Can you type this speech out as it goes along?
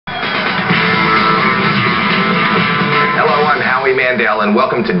Mandel, and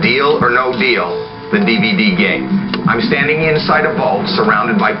welcome to Deal or No Deal, the DVD game. I'm standing inside a vault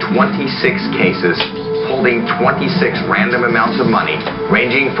surrounded by 26 cases, holding 26 random amounts of money,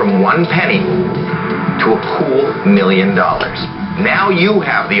 ranging from 1 penny to a cool $1 million. Now you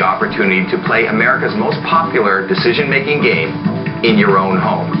have the opportunity to play America's most popular decision-making game in your own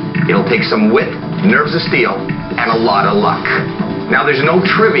home. It'll take some wit, nerves of steel, and a lot of luck. Now, there's no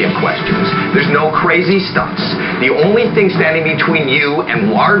trivia questions. There's no crazy stunts. The only thing standing between you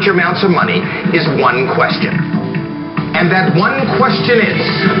and large amounts of money is one question. And that one question is,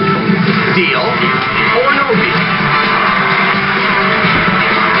 deal or no deal?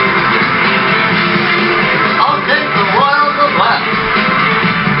 I'll take the one on the left.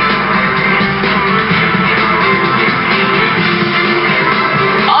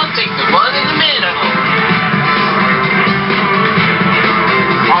 I'll take the one in the middle.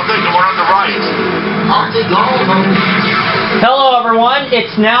 I'll take the one on the right. I'll take all of them. Hello everyone,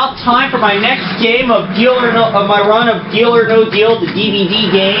 it's now time for my next game of my run of Deal or No Deal, the DVD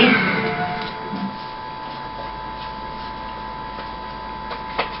game.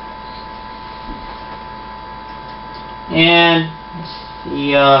 And let's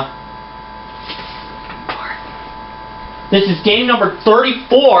see, this is game number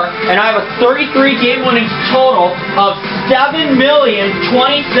 34, and I have a 33 game winnings total of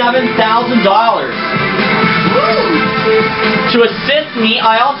 $7,027,000. To assist me,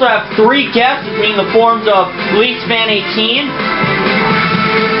 I also have 3 guests with me in the forms of Police Fan 18.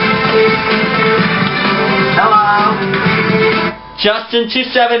 Hello. Justin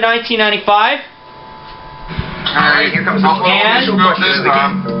 271995. Alright, here comes the official question of the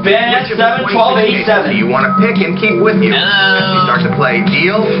game. Ben Which of the 26 cases do you want to pick and keep with you? As we start to play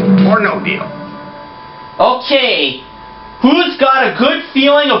Deal or No Deal? Okay, who's got a good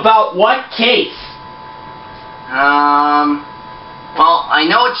feeling about what case? Well, I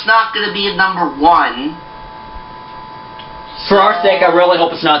know it's not going to be a number 1. For our sake, I really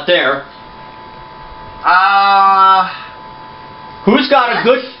hope it's not there. Who's got a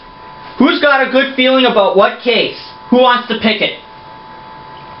good feeling about what case? Who wants to pick it?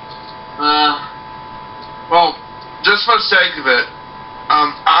 Well, just for the sake of it,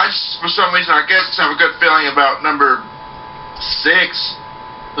 for some reason, I guess I have a good feeling about number 6.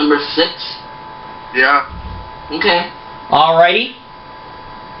 Number 6? Yeah. Okay. Alrighty.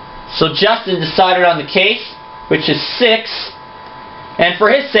 So Justin decided on the case, which is 6. And for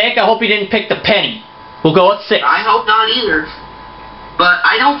his sake, I hope he didn't pick the penny. We'll go with 6. I hope not either. But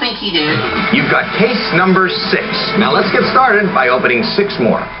I don't think he did. You've got case number 6. Now let's get started by opening 6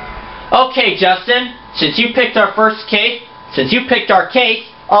 more. Okay, Justin. Since you picked our case,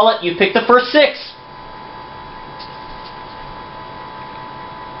 I'll let you pick the first 6.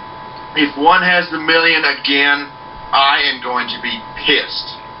 If one has the million again, I am going to be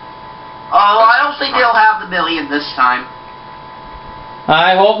pissed. Oh, I don't think he'll have the million this time.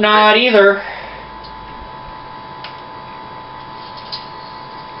 I hope not either.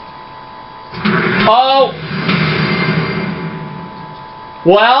 Oh!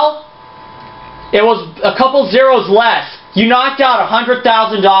 Well, it was a couple zeros less. You knocked out $100,000.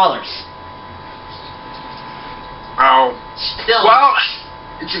 Oh. Still, Well,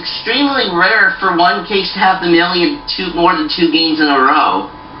 it's extremely rare for one case to have the million more than 2 games in a row.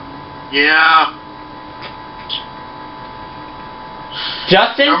 yeah.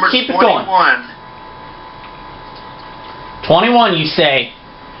 Justin, Number keep it 21. going. 21, you say.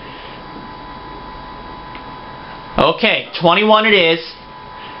 Okay, 21 it is.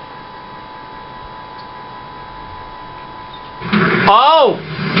 Oh!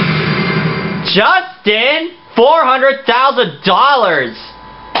 Justin! $400,000!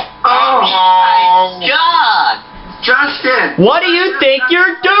 Oh my God! Justin! What do you think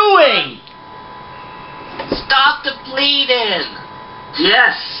you're doing? Stop the bleeding!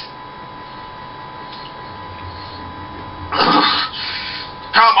 Yes!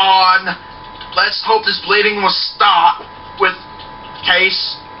 Come on. Let's hope this bleeding will stop with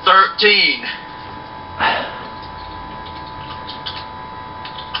case 13.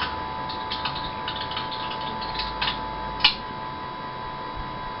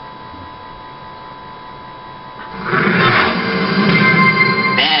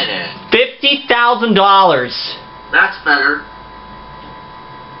 Better. $50,000. That's better.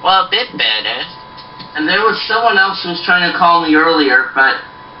 Well, a bit better. And there was someone else who was trying to call me earlier,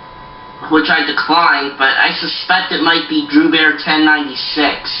 which I declined, but I suspect it might be Drew Bear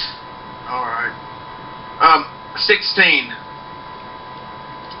 1096. Alright. 16.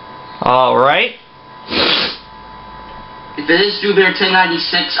 Alright. If it is Drew Bear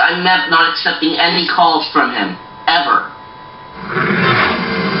 1096, I'm not accepting any calls from him. Ever.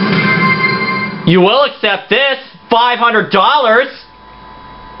 You will accept this, $500.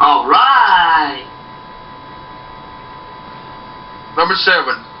 Alright. Number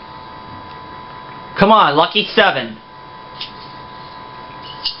 7. Come on, lucky 7.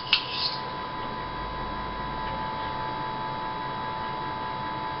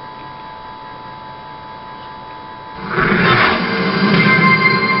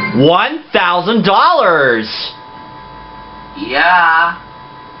 $1,000. Yeah.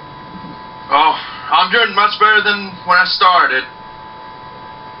 Oh, I'm doing much better than when I started.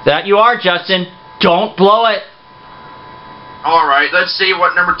 That you are, Justin. Don't blow it. Alright, let's see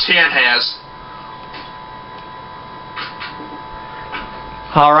what number 10 has.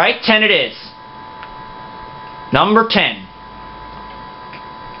 Alright, 10 it is. Number 10.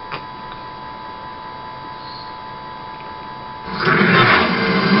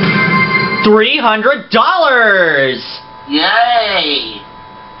 $300. Yay.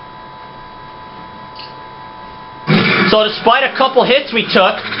 So despite a couple hits we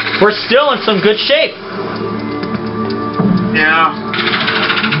took, we're still in some good shape. Yeah.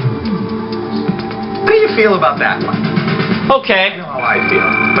 How do you feel about that one? Okay. I know how I feel.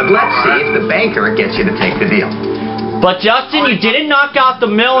 But let's see if the banker gets you to take the deal. But Justin, you didn't knock out the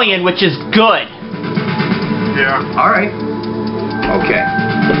million, which is good. Yeah. All right. Okay.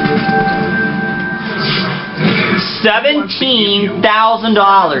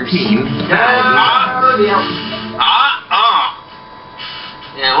 $17,000.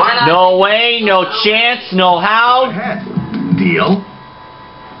 Yeah, why not? No way, no chance, no Go how. ahead. Deal.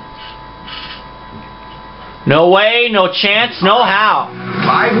 No way, no chance, no how.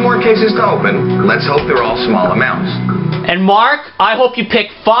 5 more cases to open. Let's hope they're all small amounts. And Mark, I hope you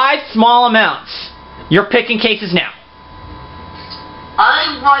pick 5 small amounts. You're picking cases now.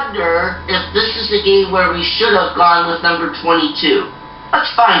 I wonder if this is a game where we should have gone with number 22.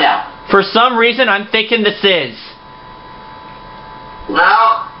 Let's find out. For some reason, I'm thinking this is.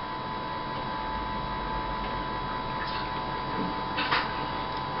 Well,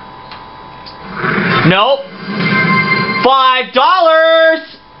 Nope. $5.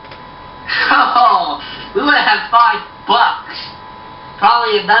 oh, we would have had $5.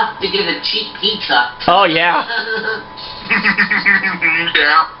 Probably enough to get a cheap pizza. Oh, yeah.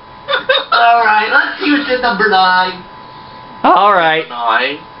 Yeah. Alright, let's see what's in number 9. All right.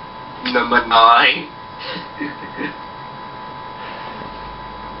 9. Number 9.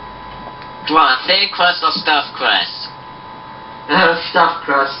 Come on, thin crust or stuffed crust? Stuffed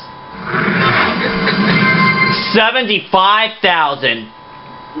crust. 75,000.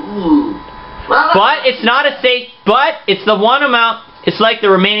 Ooh. Well, But it's not a safe. But it's the one amount. It's like the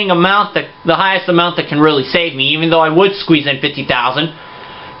remaining amount, the highest amount that can really save me. Even though I would squeeze in 50,000.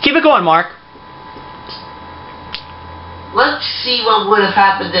 Keep it going, Mark. let's see what would have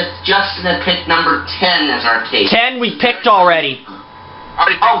happened if Justin had picked number 10 as our case. 10 we picked already.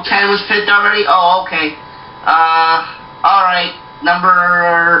 Oh, 10 was picked already? Oh, okay. Alright.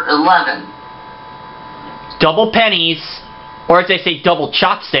 Number 11. Double pennies, or as they say, double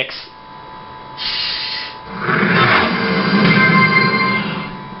chopsticks.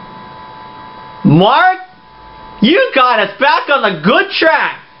 Mark, you got us back on the good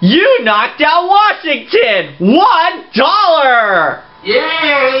track. You knocked out Washington. $1.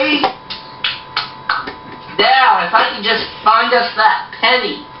 Yay! Now, if I can just find us that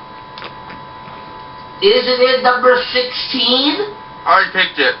penny. Is it in number 16? I already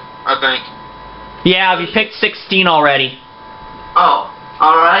picked it, I think. Yeah, we picked 16 already. Oh,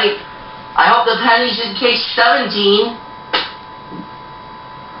 alright. I hope the penny's in case 17.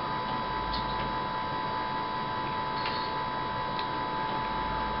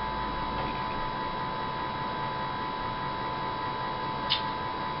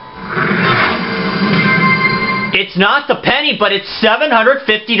 It's not the penny, but it's $750.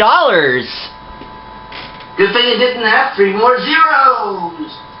 Good thing it didn't have 3 more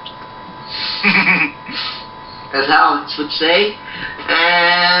zeros. As Alex would say.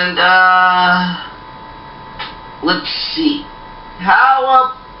 And, let's see.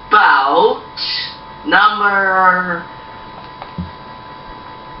 How about number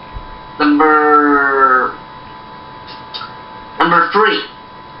 3?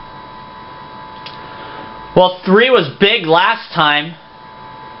 Well, 3 was big last time.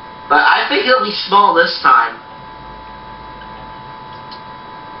 But I think it'll be small this time.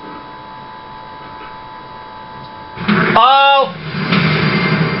 Oh!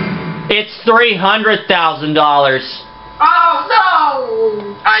 It's $300,000. Oh,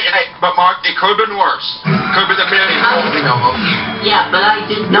 no! But Mark, it could have been worse. Could have been the million, you know. Yeah, but I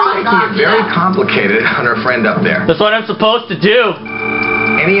did You're not making knock it it very out. complicated on our friend up there. That's what I'm supposed to do.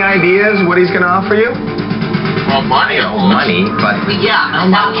 Any ideas what he's going to offer you? Well, money, of course. Money, but Yeah, how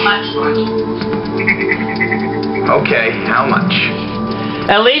not much? much money. Okay, how much?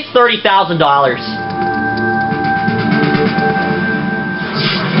 At least $30,000.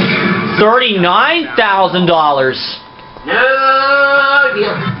 $39,000. No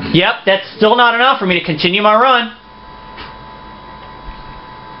deal. Yep, that's still not enough for me to continue my run.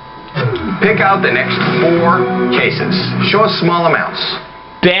 Pick out the next 4 cases. Show us small amounts.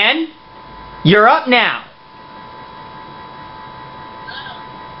 Ben, you're up now.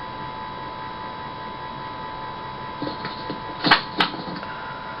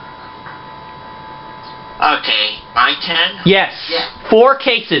 Okay, my turn? Yes. Yeah. 4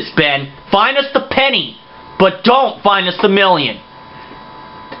 cases, Ben. Find us the penny, but don't find us the million.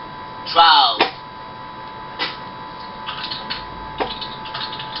 12.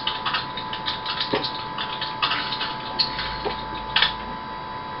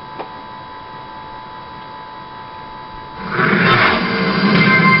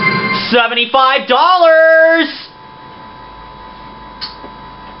 $75.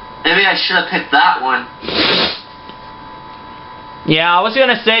 Maybe I should have picked that one. Yeah, I was going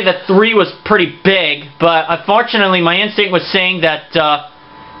to say that 3 was pretty big, but unfortunately my instinct was saying that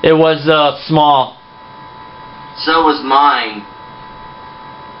it was small. So was mine.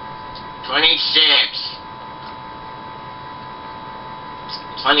 26.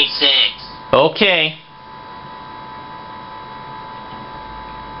 26. Okay.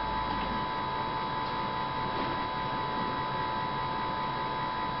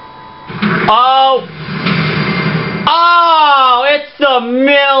 Oh! Oh! It's the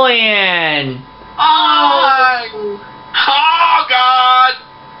million! Oh! Oh, God!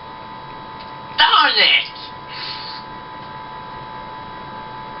 Darn it!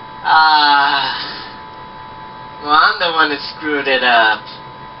 Well, I'm the one that screwed it up.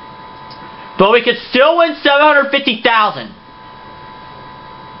 But we could still win $750,000.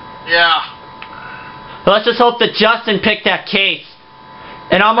 Yeah. Let's just hope that Justin picked that case.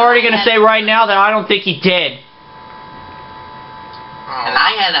 And I'm already going to say right now that I don't think he did. And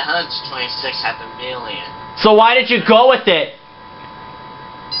I had a hunch 26 had the million. So why did you go with it?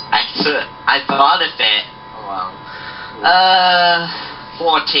 I thought of it. Oh, well.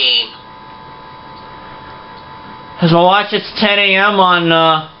 14. As my watch, it's 10 a.m. on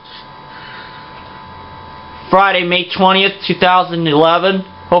Friday, May 20th, 2011.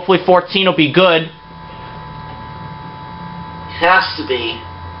 Hopefully 14 will be good. Has to be.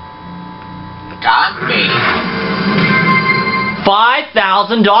 Got me.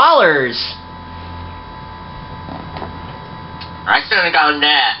 $5,000. I should have gone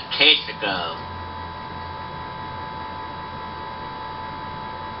that a case ago.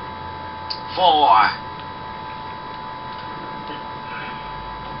 4.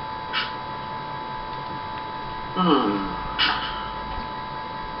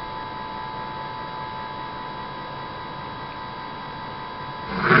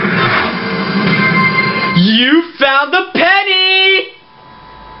 You found the penny!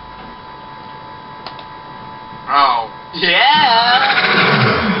 Oh.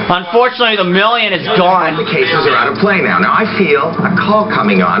 Yeah. Unfortunately, the million is gone. The cases are out of play now. Now, I feel a call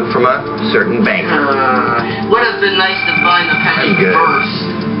coming on from a certain banker. Would have been nice to find the penny Good. first.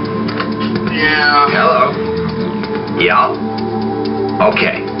 Yeah. Hello? Yeah?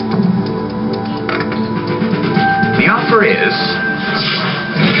 Okay. The offer is...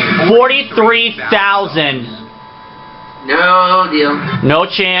 $43,000. No deal. No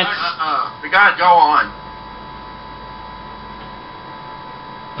chance. We gotta go on.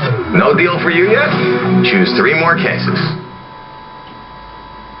 No deal for you yet? Choose 3 more cases.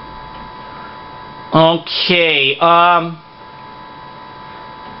 Okay, I'm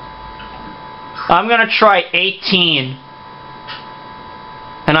gonna try 18.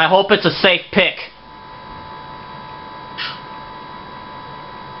 And I hope it's a safe pick.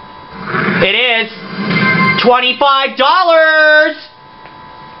 It is $25!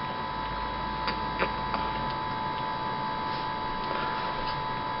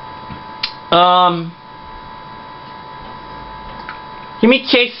 Give me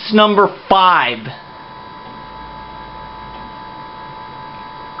case number 5.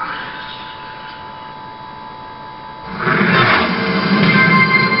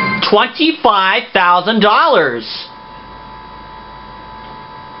 $25,000.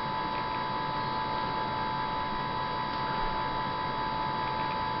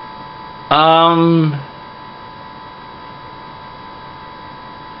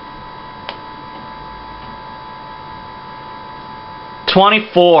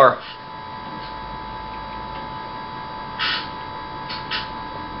 $24.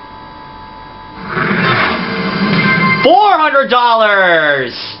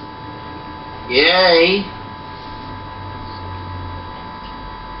 $400. Yay.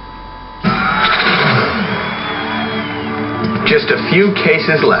 Just a few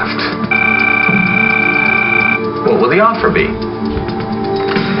cases left. What will the offer be?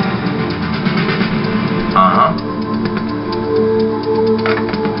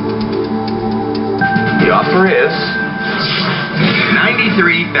 The offer is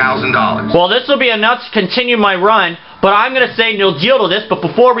 $93,000. Well, this will be enough to continue my run, but I'm going to say no deal to this. But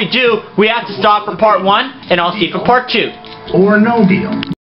before we do, we have to stop for part 1, and I'll see you for part 2. Or no deal.